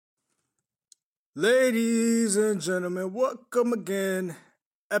Ladies and gentlemen, welcome again.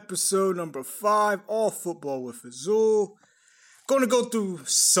 Episode number 5, All Football with Azul. Going to go through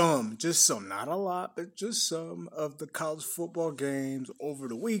just some, not a lot, but just some of the college football games over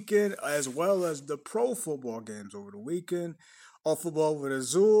the weekend, as well as the pro football games over the weekend. All Football with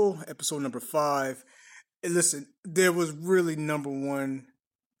Azul, episode number 5. And listen, there was really number one,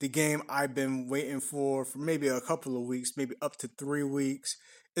 the game I've been waiting for maybe a couple of weeks, maybe up to 3 weeks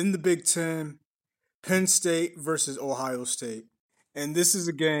in the Big Ten. Penn State versus Ohio State. And this is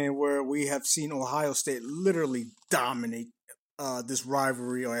a game where we have seen Ohio State literally dominate this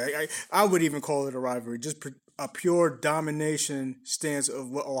rivalry. Or I would even call it a rivalry. Just a pure domination stance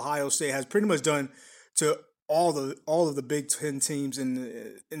of what Ohio State has pretty much done to all of the Big Ten teams in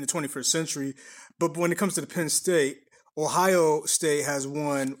the 21st century. But when it comes to the Penn State, Ohio State has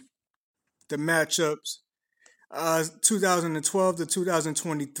won the matchups 2012 to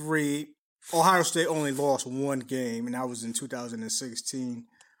 2023. Ohio State only lost one game, and that was in 2016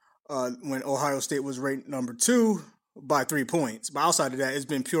 when Ohio State was ranked number 2 by 3 points. But outside of that, it's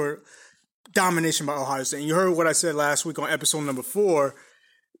been pure domination by Ohio State. And you heard what I said last week on episode number 4,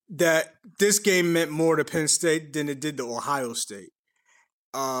 that this game meant more to Penn State than it did to Ohio State.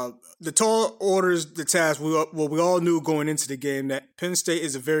 The tall orders the task. We all knew going into the game that Penn State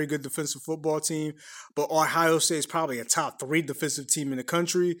is a very good defensive football team, but Ohio State is probably a top 3 defensive team in the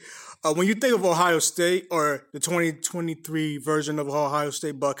country. When you think of Ohio State or the 2023 version of Ohio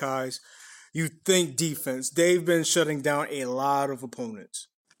State Buckeyes, you think defense. They've been shutting down a lot of opponents.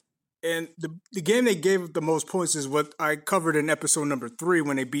 And the game they gave up the most points is what I covered in episode number 3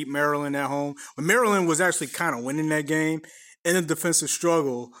 when they beat Maryland at home. When Maryland was actually kind of winning that game in a defensive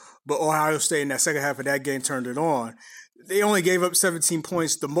struggle, but Ohio State in that second half of that game turned it on. They only gave up 17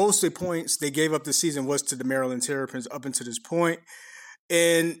 points. The most points they gave up this season was to the Maryland Terrapins up until this point.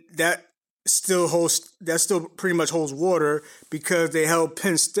 And that still pretty much holds water because they held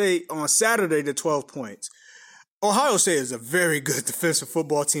Penn State on Saturday to 12 points. Ohio State is a very good defensive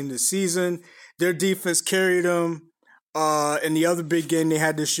football team this season. Their defense carried them in the other big game they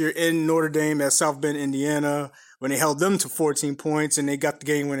had this year in Notre Dame at South Bend, Indiana, when they held them to 14 points and they got the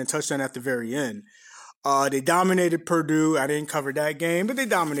game-winning touchdown at the very end. They dominated Purdue. I didn't cover that game, but they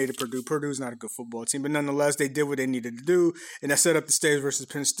dominated Purdue. Purdue's not a good football team, but nonetheless, they did what they needed to do, and that set up the stage versus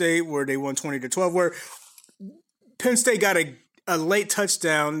Penn State, where they won 20-12, where Penn State got a late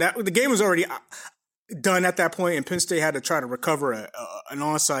touchdown. The game was already done at that point, and Penn State had to try to recover an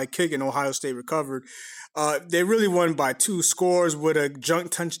onside kick, and Ohio State recovered. They really won by 2 scores with a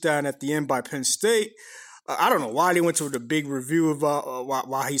junk touchdown at the end by Penn State. I don't know why they went to the big review about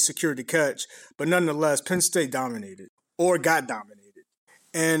why he secured the catch, but nonetheless, Penn State dominated or got dominated.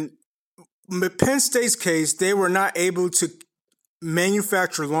 And in Penn State's case, they were not able to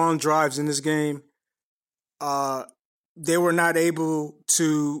manufacture long drives in this game. They were not able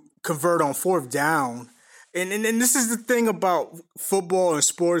to convert on 4th down. And this is the thing about football and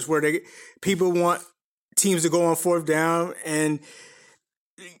sports where people want teams to go on 4th down, and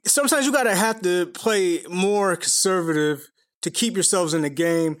sometimes you gotta have to play more conservative to keep yourselves in the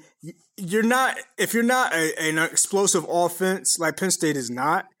game. If you're not an explosive offense like Penn State is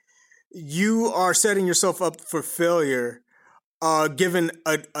not, you are setting yourself up for failure. Given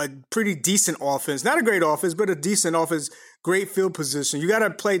a pretty decent offense, not a great offense, but a decent offense, great field position. You got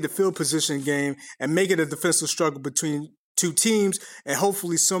to play the field position game and make it a defensive struggle between 2 teams, and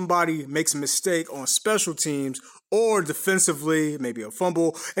hopefully somebody makes a mistake on special teams or defensively, maybe a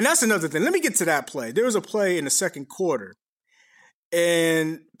fumble. And that's another thing. Let me get to that play. There was a play in the second quarter,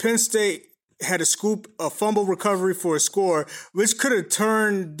 and Penn State had a fumble recovery for a score, which could have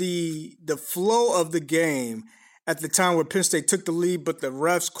turned the flow of the game at the time where Penn State took the lead, but the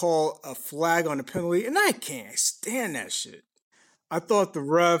refs called a flag on the penalty, and I can't stand that shit. I thought the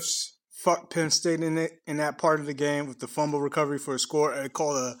refs fucked Penn State in that part of the game with the fumble recovery for a score. They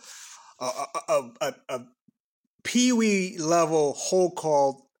called a peewee level hold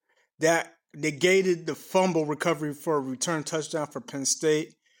call that negated the fumble recovery for a return touchdown for Penn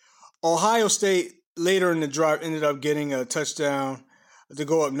State. Ohio State later in the drive ended up getting a touchdown to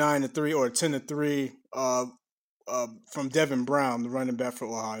go up 9-3 or 10-3. From Devin Brown, the running back for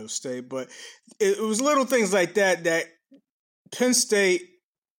Ohio State. But it was little things like that Penn State,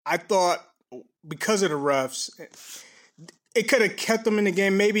 I thought, because of the refs, it could have kept them in the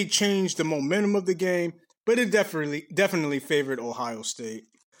game, maybe changed the momentum of the game, but it definitely favored Ohio State.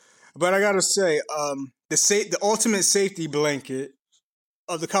 But I got to say, the ultimate safety blanket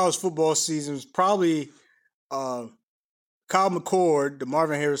of the college football season was probably Kyle McCord, the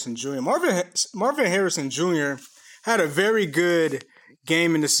Marvin Harrison Jr. Marvin Harrison Jr. had a very good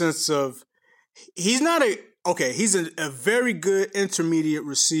game in the sense of He's not a okay. He's a very good intermediate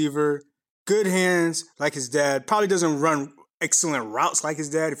receiver. Good hands like his dad. Probably doesn't run excellent routes like his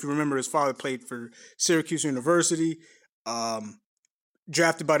dad. If you remember, his father played for Syracuse University. Um,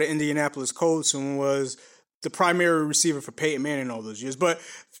 Drafted by the Indianapolis Colts and was the primary receiver for Peyton Manning all those years. But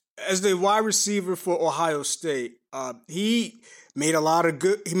as the wide receiver for Ohio State, he made a lot of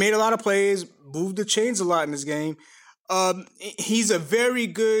good. He made a lot of plays, moved the chains a lot in this game. He's a very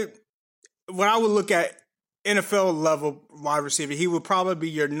good. When I would look at NFL level wide receiver, he would probably be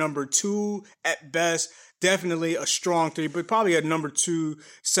your number two at best. Definitely a strong three, but probably a number two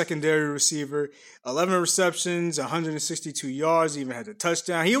secondary receiver. 11 receptions, 162 yards, even had a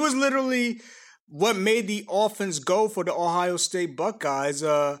touchdown. He was literally what made the offense go for the Ohio State Buckeyes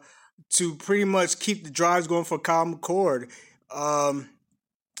to pretty much keep the drives going for Kyle McCord. Um,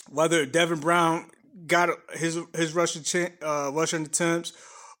 Whether Devin Brown got his rushing attempts,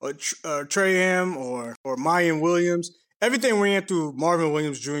 or Trey Ham or Mayan Williams, everything ran through Marvin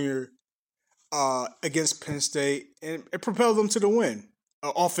Williams Jr. Against Penn State, and it propelled them to the win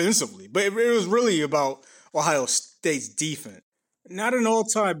offensively. But it was really about Ohio State's defense. Not an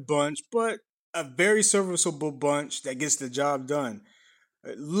all-time bunch, but a very serviceable bunch that gets the job done.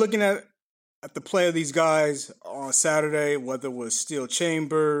 Looking at the play of these guys on Saturday, whether it was Steel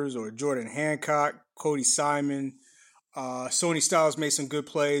Chambers or Jordan Hancock, Cody Simon, Sony Styles made some good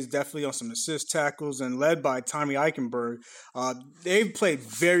plays, definitely on some assist tackles, and led by Tommy Eichenberg. They've played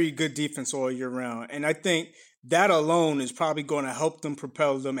very good defense all year round, and I think that alone is probably going to help them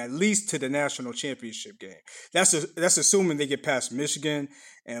propel them at least to the national championship game. That's assuming they get past Michigan,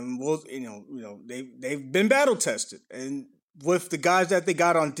 and they've been battle tested, and with the guys that they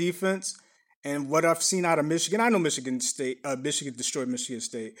got on defense. And what I've seen out of Michigan, I know Michigan destroyed Michigan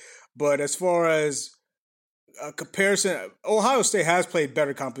State, but as far as a comparison, Ohio State has played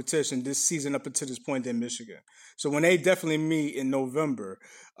better competition this season up until this point than Michigan. So when they definitely meet in November,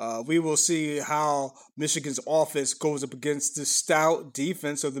 we will see how Michigan's offense goes up against the stout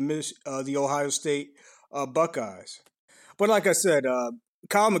defense of the Ohio State Buckeyes. But like I said,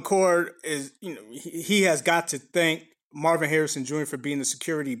 Kyle McCord is he has got to thank Marvin Harrison Jr. for being the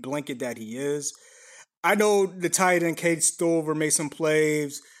security blanket that he is. I know the tight end Cade Stover made some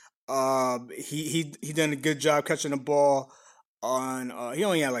plays. He done a good job catching the ball on. He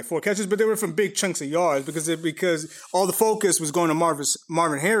only had like 4 catches, but they were from big chunks of yards because all the focus was going to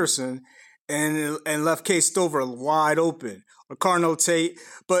Marvin Harrison and left Cade Stover wide open or Carnell Tate.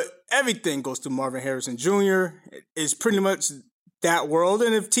 But everything goes to Marvin Harrison Jr. It's pretty much that world,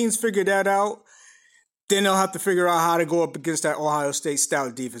 and if teams figure that out, then they'll have to figure out how to go up against that Ohio State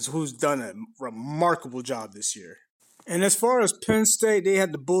stout defense, who's done a remarkable job this year. And as far as Penn State, they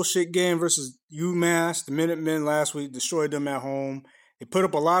had the bullshit game versus UMass. The Minutemen last week destroyed them at home. They put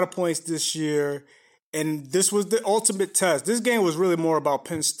up a lot of points this year, and this was the ultimate test. This game was really more about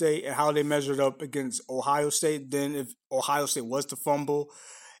Penn State and how they measured up against Ohio State than if Ohio State was to fumble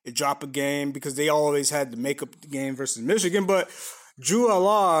and drop a game, because they always had to make up the game versus Michigan. But Drew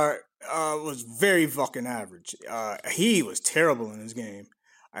Allard was very fucking average. He was terrible in this game.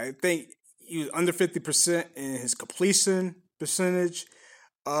 I think he was under 50% in his completion percentage.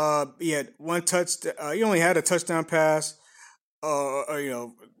 He had one touch. He only had a touchdown pass. At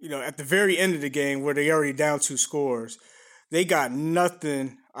the very end of the game where they already down 2 scores, they got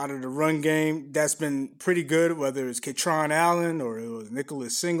nothing out of the run game. That's been pretty good. Whether it's Katron Allen or it was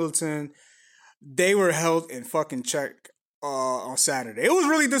Nicholas Singleton, they were held in fucking check on Saturday. It was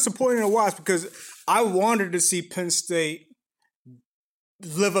really disappointing to watch because I wanted to see Penn State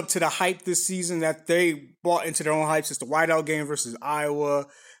live up to the hype this season that they bought into their own hype since the whiteout game versus Iowa,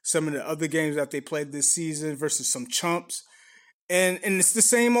 some of the other games that they played this season versus some chumps. And it's the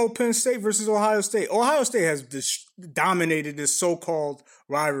same old Penn State versus Ohio State. Ohio State has dominated this so-called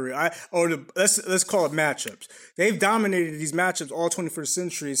rivalry, let's call it matchups. They've dominated these matchups all 21st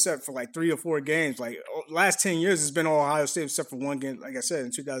century, except for like 3 or 4 games. Like last 10 years, it's been Ohio State except for one game, like I said,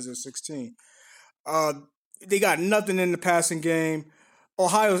 in 2016. They got nothing in the passing game.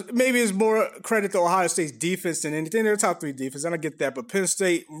 Maybe it's more credit to Ohio State's defense than anything. They're top 3 defense, and I get that. But Penn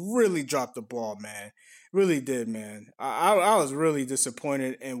State really dropped the ball, man. Really did, man. I was really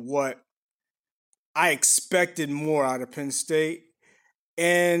disappointed in what I expected more out of Penn State.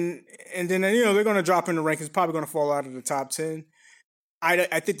 And then, they're going to drop in the rankings, probably going to fall out of the top 10.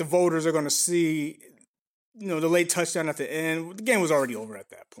 I think the voters are going to see, the late touchdown at the end. The game was already over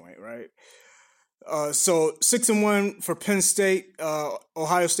at that point, right? So 6-1 for Penn State.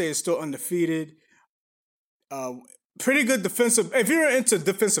 Ohio State is still undefeated. Pretty good defensive. If you're into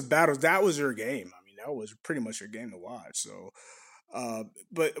defensive battles, that was your game. I mean, that was pretty much your game to watch. So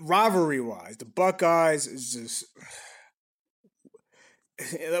But rivalry wise, the Buckeyes is just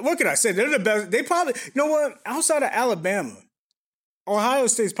what can I say? They're the best. They probably, you know what? Outside of Alabama, Ohio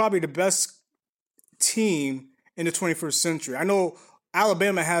State's probably the best team in the 21st century. I know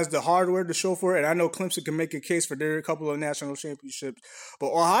Alabama has the hardware to show for it, and I know Clemson can make a case for their couple of national championships.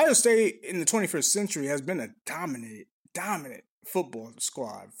 But Ohio State in the 21st century has been a dominant football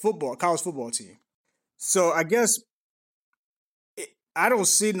squad, college football team. So I guess I don't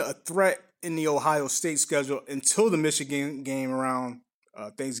see a threat in the Ohio State schedule until the Michigan game around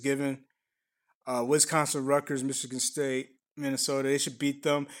Thanksgiving. Wisconsin, Rutgers, Michigan State, Minnesota. They should beat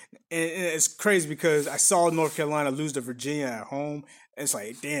them. And it's crazy because I saw North Carolina lose to Virginia at home. And it's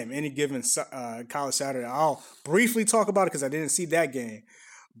like, damn, any given college Saturday. I'll briefly talk about it because I didn't see that game.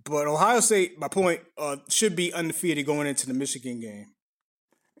 But Ohio State, my point, should be undefeated going into the Michigan game.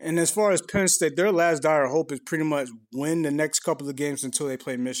 And as far as Penn State, their last dire hope is pretty much win the next couple of games until they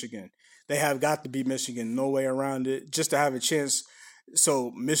play Michigan. They have got to beat Michigan, no way around it, just to have a chance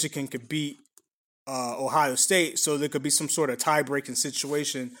so Michigan could beat Ohio State, so there could be some sort of tie-breaking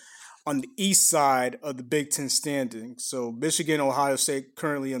situation on the east side of the Big Ten standings. So Michigan, Ohio State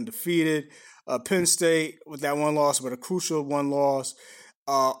currently undefeated. Penn State with that one loss, but a crucial one loss.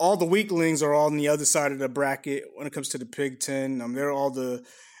 All the weaklings are all on the other side of the bracket when it comes to the Big Ten. They're all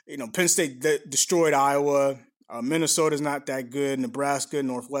Penn State destroyed Iowa. Minnesota's not that good. Nebraska,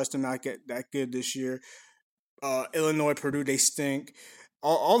 Northwestern not that good this year. Illinois, Purdue, they stink.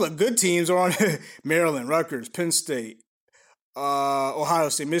 All the good teams are on Maryland, Rutgers, Penn State, Ohio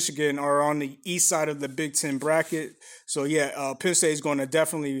State, Michigan are on the east side of the Big Ten bracket. So, Penn State is going to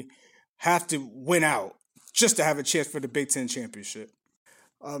definitely have to win out just to have a chance for the Big Ten championship.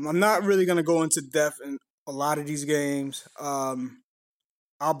 I'm not really going to go into depth in a lot of these games.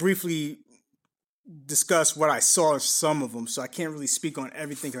 I'll briefly discuss what I saw in some of them, so I can't really speak on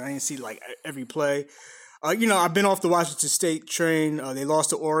everything because I didn't see every play. I've been off the Washington State train. They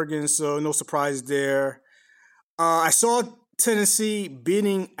lost to Oregon, so no surprise there. I saw Tennessee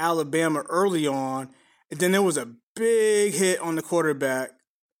beating Alabama early on, and then there was a big hit on the quarterback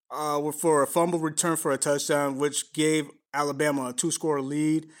for a fumble return for a touchdown, which gave Alabama a 2-score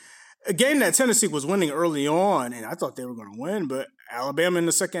lead. A game that Tennessee was winning early on, and I thought they were going to win, but Alabama in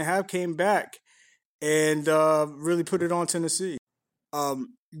the second half came back and really put it on Tennessee.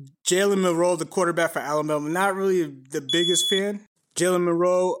 Jalen Monroe, the quarterback for Alabama, not really the biggest fan. Jalen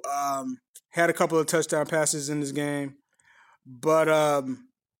Monroe had a couple of touchdown passes in this game, but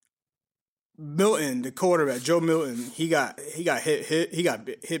Milton, the quarterback, Joe Milton, he got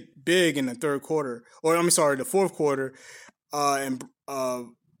hit big in the third quarter, the fourth quarter, and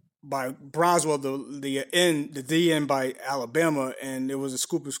by Broswell, the DN by Alabama, and it was a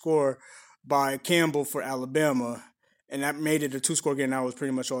scoop score by Campbell for Alabama. And that made it a 2-score game. That was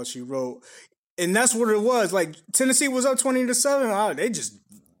pretty much all she wrote. And that's what it was. Like, Tennessee was up 20-7. They just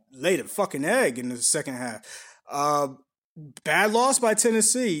laid a fucking egg in the second half. Bad loss by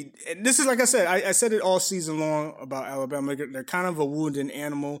Tennessee. And this is, like I said, I said it all season long about Alabama. They're kind of a wounded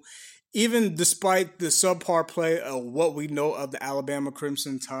animal. Even despite the subpar play of what we know of the Alabama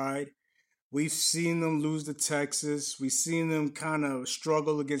Crimson Tide, we've seen them lose to Texas. We've seen them kind of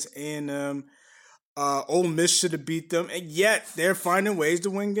struggle against A&M. Ole Miss should have beat them, and yet they're finding ways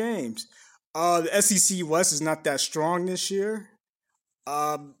to win games. The SEC West is not that strong this year,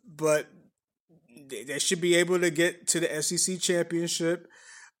 but they should be able to get to the SEC championship.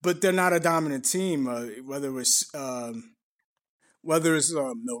 But they're not a dominant team. Whether it's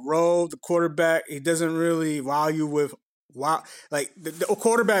Monroe, the quarterback, he doesn't really wow you with the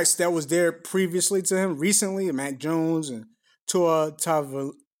quarterbacks that was there previously to him recently, Mac Jones and Tua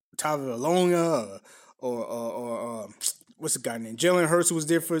Tagovailoa or what's the guy named Jalen Hurts, who was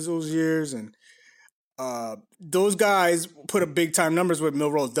there for those years, and those guys put up big time numbers where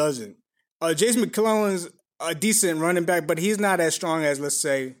Monroe doesn't. Jason McClellan's a decent running back, but he's not as strong as, let's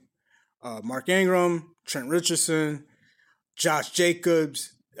say, Mark Ingram, Trent Richardson, Josh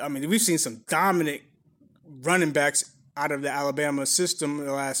Jacobs. I mean, we've seen some dominant running backs out of the Alabama system in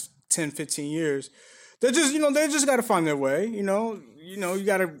the last 10, 15 years. They just got to find their way. You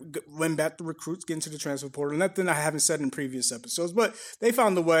got to win back the recruits, get into the transfer portal. Nothing I haven't said in previous episodes, but they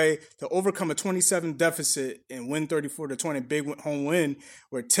found a way to overcome a 27 deficit and win 34-20, big home win.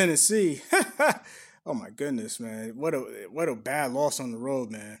 Where Tennessee, oh my goodness, man, what a bad loss on the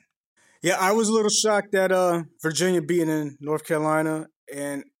road, man. Yeah, I was a little shocked that Virginia beating in North Carolina,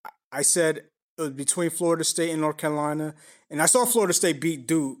 and I said it was between Florida State and North Carolina. And I saw Florida State beat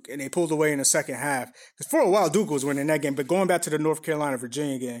Duke, and they pulled away in the second half. Because for a while, Duke was winning that game. But going back to the North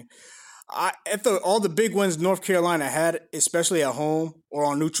Carolina-Virginia game, I thought all the big wins North Carolina had, especially at home or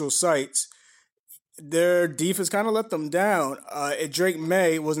on neutral sites, their defense kind of let them down. And Drake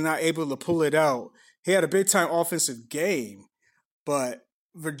May was not able to pull it out. He had a big time offensive game, but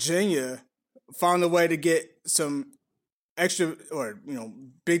Virginia found a way to get some extra or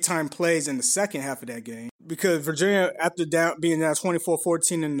big time plays in the second half of that game because Virginia, after being down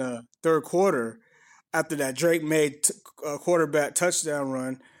 24-14 in the third quarter, after that Drake made a quarterback touchdown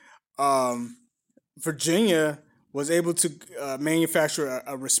run, um, Virginia was able to manufacture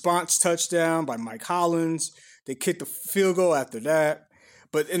a response touchdown by Mike Hollins. They kicked the field goal after that,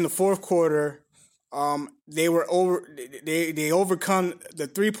 but in the fourth quarter, they were over. They overcome the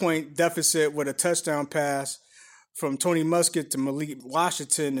 3 point deficit with a touchdown pass from Tony Muskett to Malik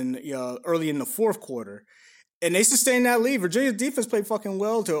Washington in early in the fourth quarter, and they sustained that lead. Virginia's defense played fucking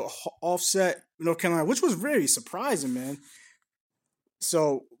well to offset North Carolina, which was very surprising, man.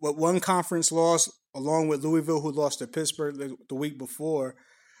 So, with one conference loss, along with Louisville, who lost to Pittsburgh the week before,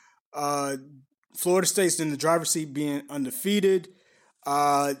 uh, Florida State's in the driver's seat being undefeated.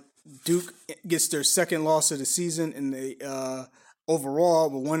 Uh, Duke gets their second loss of the season in the overall,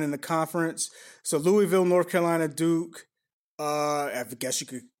 but one in the conference. So Louisville, North Carolina, Duke. I guess you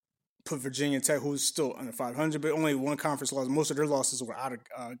could put Virginia Tech, who's still under 500, but only one conference loss. Most of their losses were out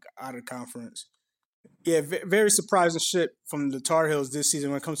of conference. Yeah, very surprising shit from the Tar Heels this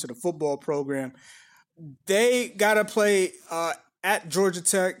season when it comes to the football program. They got to play at Georgia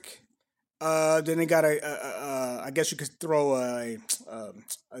Tech. Then they got I guess you could throw a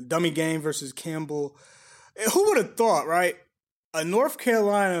dummy game versus Campbell. Who would have thought, right? A North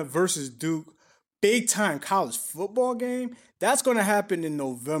Carolina versus Duke big time college football game. That's going to happen in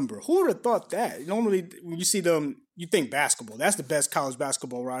November. Who would have thought that? Normally, when you see them, you think basketball. That's the best college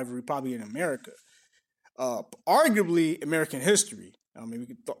basketball rivalry probably in America. Arguably American history. I mean, we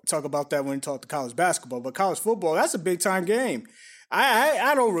can talk about that when we talk to college basketball, but college football, that's a big time game.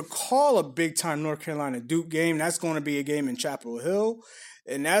 I don't recall a big time North Carolina Duke game. That's going to be a game in Chapel Hill,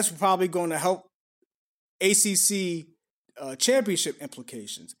 and that's probably going to help ACC championship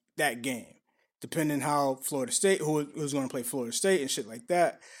implications. That game, depending how Florida State, who's going to play Florida State and shit like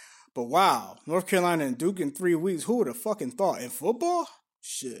that. But wow, North Carolina and Duke in 3 weeks. Who would have fucking thought in football?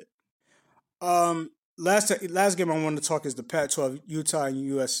 Shit. Last game I wanted to talk is the Pac-12, Utah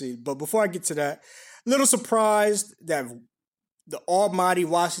and USC. But before I get to that, a little surprised that the almighty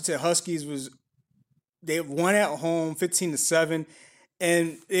Washington Huskies they won at home 15-7,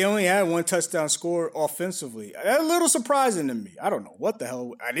 and they only had one touchdown score offensively. That's a little surprising to me. I don't know what the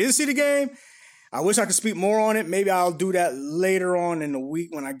hell. I didn't see the game. I wish I could speak more on it. Maybe I'll do that later on in the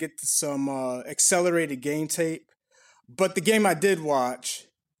week when I get to some accelerated game tape. But the game I did watch,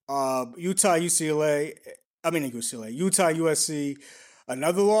 Utah USC,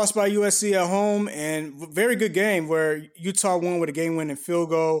 another loss by USC at home, and very good game where Utah won with a game-winning field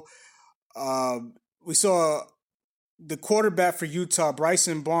goal. We saw the quarterback for Utah,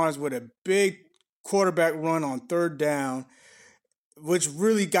 Bryson Barnes, with a big quarterback run on third down, which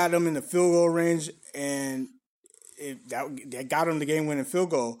really got them in the field goal range, and that got them the game-winning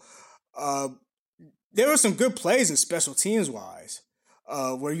field goal. There were some good plays in special teams-wise,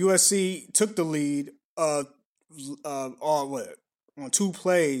 where USC took the lead on 2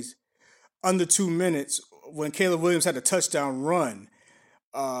 plays under 2 minutes when Caleb Williams had a touchdown run.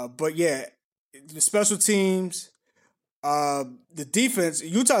 But yeah, the special teams, the defense,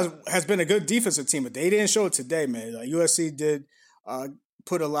 Utah has been a good defensive team, but they didn't show it today, man. USC did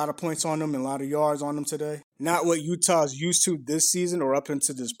put a lot of points on them and a lot of yards on them today. Not what Utah's used to this season or up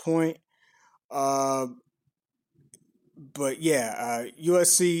until this point. But yeah,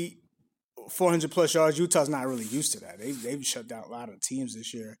 USC 400 plus yards. Utah's not really used to that. They've shut down a lot of teams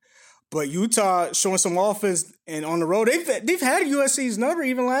this year. But Utah showing some offense and on the road, they've had USC's number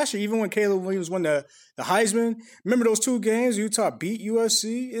even last year, even when Caleb Williams won the Heisman. Remember those 2 games Utah beat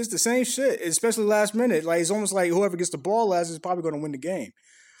USC? It's the same shit, especially last minute. Like, it's almost like whoever gets the ball last is probably going to win the game.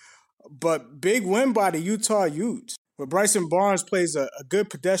 But big win by the Utah Utes, where Bryson Barnes plays a good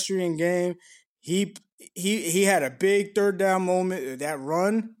pedestrian game. He had a big third down moment, that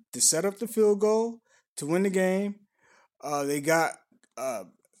run to set up the field goal to win the game. They got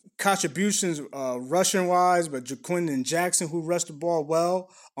contributions rushing wise, but Jaquindon Jackson, who rushed the ball well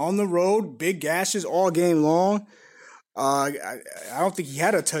on the road, big gashes all game long. I don't think he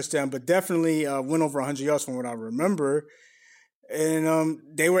had a touchdown, but definitely went over 100 yards from what I remember. And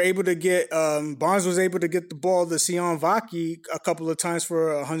they were able to get Barnes was able to get the ball to Sion Vaki a couple of times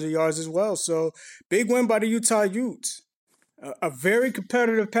for 100 yards as well. So big win by the Utah Utes. A very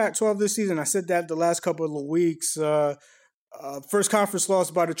competitive Pac-12 this season. I said that the last couple of weeks. First conference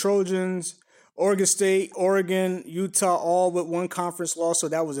loss by the Trojans. Oregon State, Oregon, Utah, all with one conference loss. So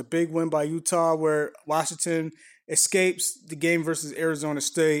that was a big win by Utah, where Washington escapes the game versus Arizona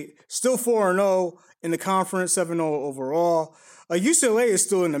State. Still 4-0 in the conference, 7-0 overall. UCLA is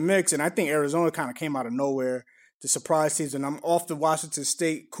still in the mix, and I think Arizona kind of came out of nowhere to surprise teams. And I'm off the Washington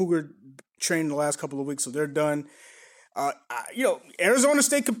State Cougar train the last couple of weeks, so they're done. Arizona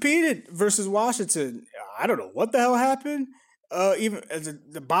State competed versus Washington. I don't know what the hell happened. Even as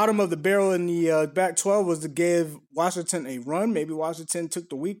the bottom of the barrel in the Pac-12 was to give Washington a run. Maybe Washington took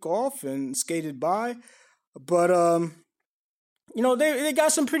the week off and skated by, but they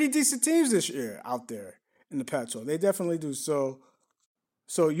got some pretty decent teams this year out there in the Pac-12. They definitely do. So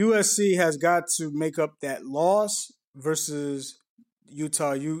USC has got to make up that loss versus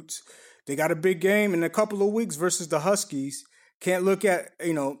Utah Utes. They got a big game in a couple of weeks versus the Huskies. Can't look at,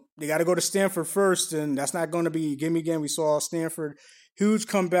 they got to go to Stanford first, and that's not going to be a gimme game. We saw Stanford, huge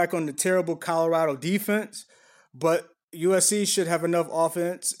comeback on the terrible Colorado defense, but USC should have enough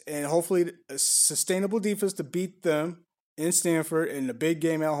offense and hopefully a sustainable defense to beat them in Stanford in the big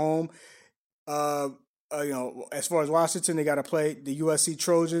game at home. As far as Washington, they got to play the USC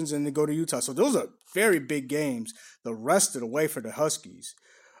Trojans and they go to Utah. So those are very big games the rest of the way for the Huskies.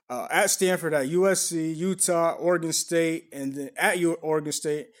 At Stanford, at USC, Utah, Oregon State, and then at Oregon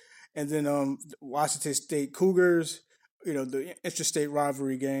State, and then Washington State Cougars. The interstate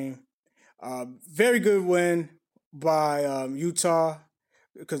rivalry game. Very good win by Utah,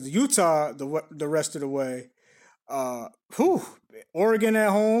 because Utah the rest of the way. Oregon at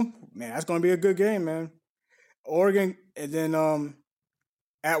home, man, that's going to be a good game, man. Oregon, and then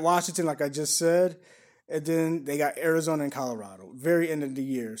at Washington, like I just said. And then they got Arizona and Colorado, very end of the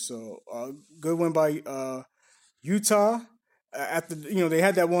year. So good win by Utah. They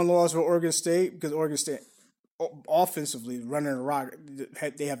had that one loss for Oregon State, because Oregon State offensively running the rock,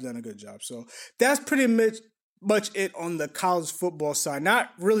 they have done a good job. So that's pretty much it on the college football side.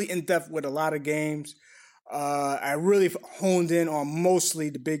 Not really in depth with a lot of games. I really honed in on mostly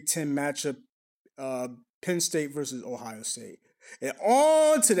the Big Ten matchup, Penn State versus Ohio State. And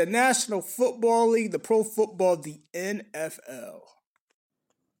on to the National Football League, the Pro Football, the NFL.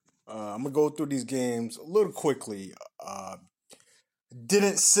 I'm going to go through these games a little quickly.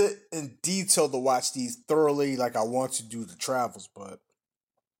 Didn't sit in detail to watch these thoroughly like I want to do the travels, but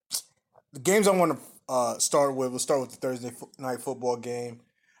the games I want to start with, we'll start with the Thursday night football game.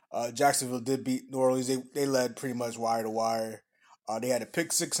 Jacksonville did beat New Orleans. They led pretty much wire to wire. They had a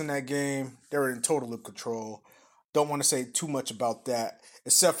pick six in that game. They were in total control. Don't want to say too much about that,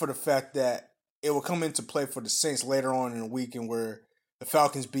 except for the fact that it will come into play for the Saints later on in the weekend, where the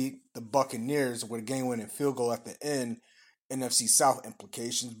Falcons beat the Buccaneers with a game-winning field goal at the end, NFC South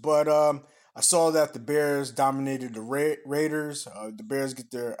implications. But I saw that the Bears dominated the Raiders. The Bears get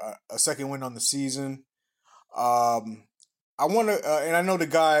their a second win on the season. I want to, and I know the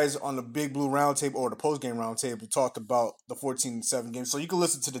guys on the Big Blue Roundtable or the post-game roundtable talked about the 14-7 game, so you can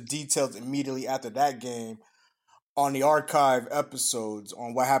listen to the details immediately after that game on the archive episodes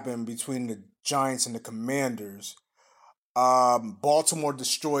on what happened between the Giants and the Commanders. Baltimore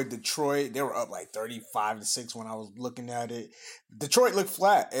destroyed Detroit. They were up like 35-6 when I was looking at it. Detroit looked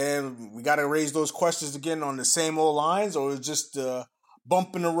flat, and we got to raise those questions again on the same old lines, or it's just a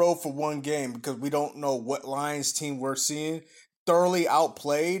bump in the road for one game, because we don't know what Lions team we're seeing. Thoroughly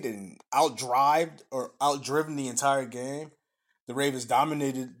outplayed and outdriven the entire game. The Ravens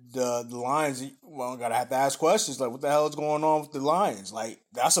dominated the Lions. Well, gotta have to ask questions like, what the hell is going on with the Lions? Like,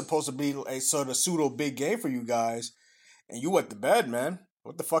 that's supposed to be a sort of pseudo big game for you guys, and you went to bed, man.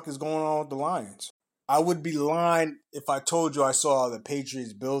 What the fuck is going on with the Lions? I would be lying if I told you I saw the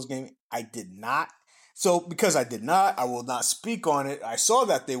Patriots-Bills game. I did not. So because I did not, I will not speak on it. I saw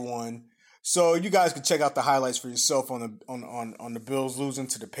that they won, so you guys can check out the highlights for yourself on the Bills losing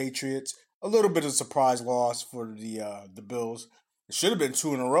to the Patriots. A little bit of a surprise loss for the Bills. It should have been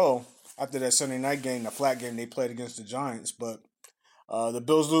 2 in a row after that Sunday night game, the flat game they played against the Giants. But the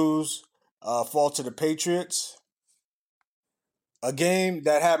Bills lose, fall to the Patriots. A game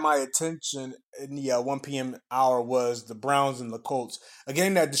that had my attention in the 1 p.m. hour was the Browns and the Colts. A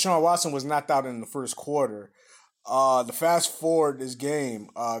game that Deshaun Watson was knocked out in the first quarter. The fast forward this game,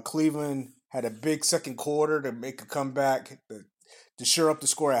 Cleveland had a big second quarter to make a comeback to shore up the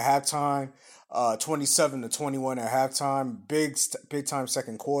score at halftime. 27-21 at halftime. Big time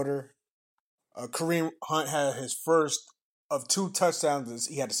second quarter. Kareem Hunt had his first of 2 touchdowns.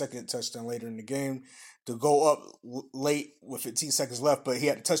 He had a second touchdown later in the game to go up late with 15 seconds left, but he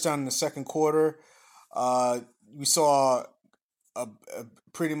had a touchdown in the second quarter. We saw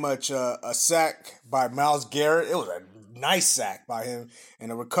pretty much a sack by Myles Garrett. It was a nice sack by him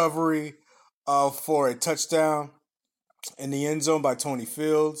and a recovery for a touchdown in the end zone by Tony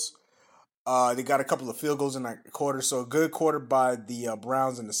Fields. They got a couple of field goals in that quarter, so a good quarter by the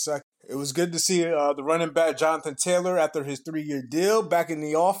Browns in the second. It was good to see the running back Jonathan Taylor after his 3-year deal back in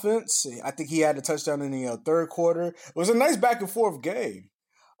the offense. I think he had a touchdown in the third quarter. It was a nice back and forth game.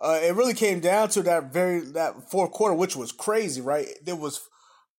 It really came down to that fourth quarter, which was crazy, right? There was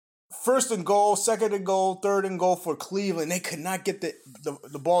first and goal, second and goal, third and goal for Cleveland. They could not get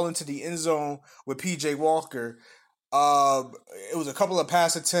the ball into the end zone with PJ Walker. It was a couple of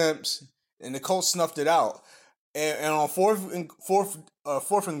pass attempts, and the Colts snuffed it out. And on fourth and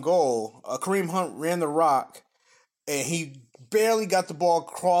goal, Kareem Hunt ran the rock, and he barely got the ball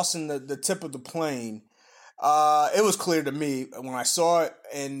crossing the tip of the plane. It was clear to me when I saw it,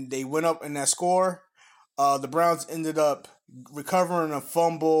 and they went up in that score. The Browns ended up recovering a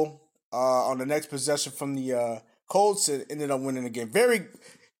fumble on the next possession from the Colts and ended up winning the game. Very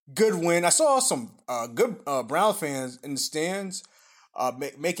good win. I saw some good Brown fans in the stands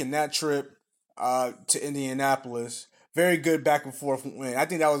making that trip to Indianapolis. Very good back and forth win. I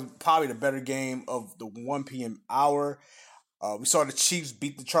think that was probably the better game of the 1 p.m. hour. We saw the Chiefs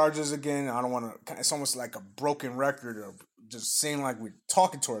beat the Chargers again. I don't want to. It's almost like a broken record of just saying like we're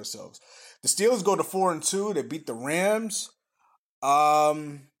talking to ourselves. The Steelers go to 4-2. They beat the Rams.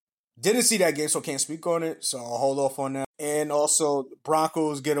 Didn't see that game, so can't speak on it. So I'll hold off on that. And also, the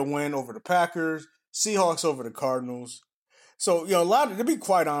Broncos get a win over the Packers. Seahawks over the Cardinals. So, to be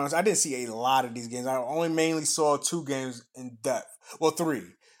quite honest, I didn't see a lot of these games. I only mainly saw 2 games in depth. Well, 3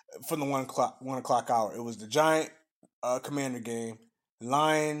 from the 1 o'clock hour. It was the Giant Commander game,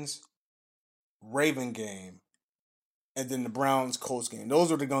 Lions Raven game, and then the Browns Colts game. Those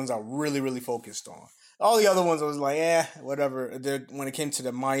were the guns I really, really focused on. All the other ones I was like, whatever. When it came to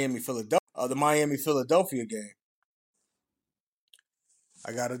the Miami Philadelphia game,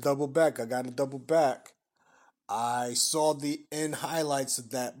 I got to double back. I saw the end highlights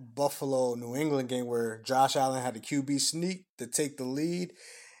of that Buffalo New England game where Josh Allen had a QB sneak to take the lead,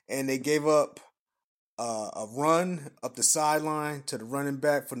 and they gave up a run up the sideline to the running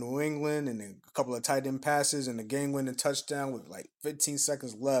back for New England, and then a couple of tight end passes and a game-winning touchdown with like 15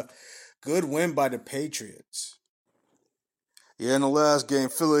 seconds left. Good win by the Patriots. Yeah, in the last game,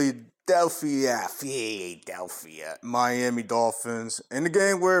 Philadelphia, Miami Dolphins. In the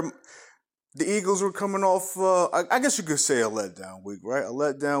game where the Eagles were coming off, I guess you could say a letdown week, right? A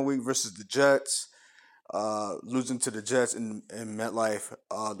letdown week versus the Jets, losing to the Jets in MetLife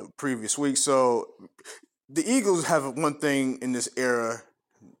the previous week. So the Eagles have one thing in this era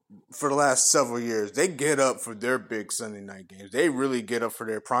for the last several years. They get up for their big Sunday night games. They really get up for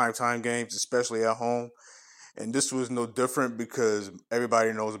their primetime games, especially at home. And this was no different because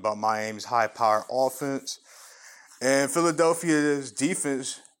everybody knows about Miami's high-power offense. And Philadelphia's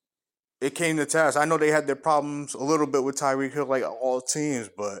defense, it came to task. I know they had their problems a little bit with Tyreek Hill, like all teams,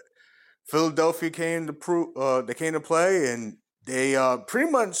 but Philadelphia came to play, and they pretty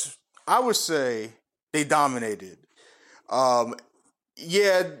much, I would say, they dominated.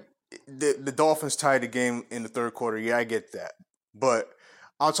 Yeah, the Dolphins tied the game in the third quarter. Yeah, I get that. But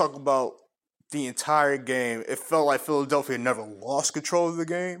I'll talk about the entire game. It felt like Philadelphia never lost control of the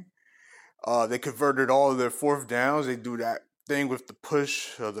game. They converted all of their fourth downs. They do that thing with the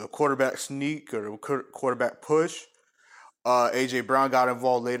push, or the quarterback sneak, or the quarterback push. A.J. Brown got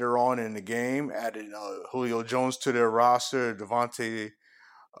involved later on in the game, added Julio Jones to their roster, Devontae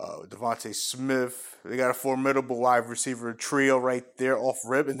Smith. They got a formidable wide receiver trio right there off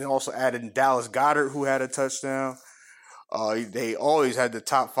rip, and they also added Dallas Goedert, who had a touchdown. They always had the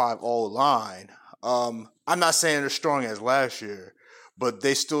top 5 O-line. I'm not saying they're strong as last year, but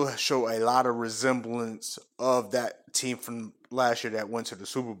they still show a lot of resemblance of that team from last year that went to the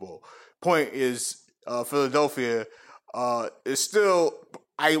Super Bowl. Point is, Philadelphia is still,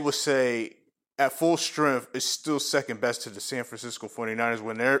 I would say, at full strength, is still second best to the San Francisco 49ers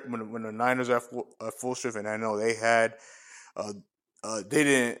when the Niners are at full strength, and I know they had they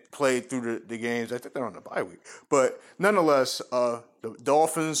didn't play through the games. I think they're on the bye week. But nonetheless, the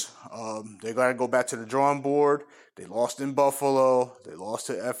Dolphins, they got to go back to the drawing board. They lost in Buffalo. They lost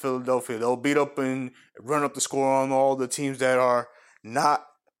at Philadelphia. They'll beat up and run up the score on all the teams that are not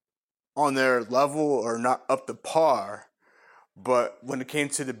on their level or not up to par. But when it came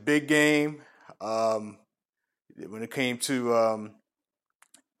to the big game, when it came to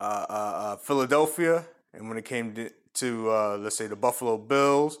Philadelphia, and when it came to let's say the Buffalo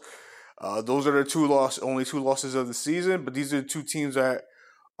Bills, those are the only two losses of the season. But these are the two teams that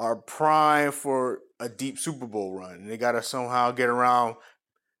are prime for a deep Super Bowl run, and they got to somehow get around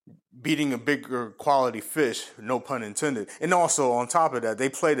beating a bigger quality fish, no pun intended. And also on top of that, they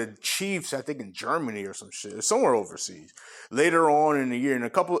play the Chiefs, I think in Germany or some shit, somewhere overseas. Later on in the year, in a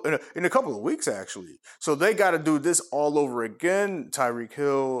couple of weeks actually. So they got to do this all over again. Tyreek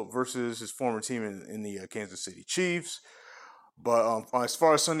Hill versus his former team in the Kansas City Chiefs. But as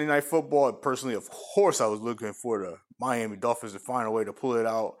far as Sunday Night Football, personally, of course, I was looking for the Miami Dolphins to find a way to pull it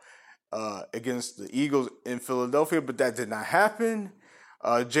out against the Eagles in Philadelphia, but that did not happen.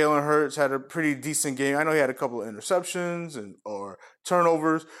 Jalen Hurts had a pretty decent game. I know he had a couple of interceptions or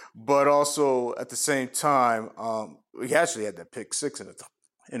turnovers, but also at the same time, he actually had that pick six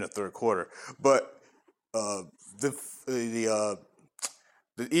in the third quarter. But uh, the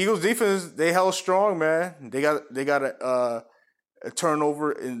the Eagles defense, they held strong, man. They got a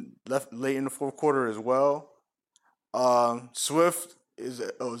turnover in left late in the fourth quarter as well. Swift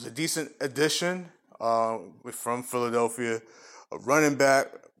was a decent addition from Philadelphia. A running back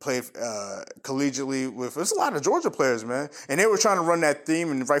played collegiately with. There's a lot of Georgia players, man, and they were trying to run that theme,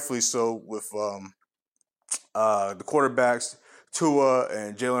 and rightfully so, with the quarterbacks Tua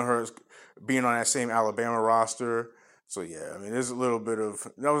and Jalen Hurts being on that same Alabama roster. So yeah, I mean, there's a little bit of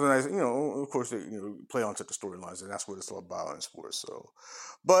that was a nice, of course they play onto the storylines, and that's what it's all about in sports. So,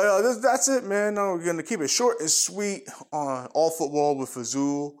 but that's it, man. No, we're gonna keep it short and sweet on all football with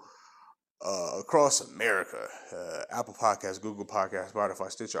Azul across America. Apple Podcasts, Google Podcasts, Spotify,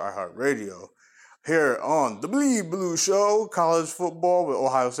 Stitcher, iHeartRadio. Here on the Bleed Blue Show, college football with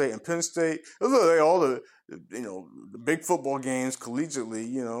Ohio State and Penn State. Those are all the the big football games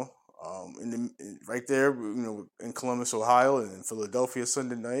collegiately. Right there, in Columbus, Ohio, and in Philadelphia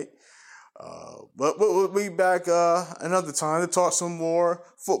Sunday night. But we'll be back another time to talk some more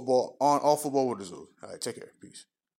football on All Football with Azul. All right, take care. Peace.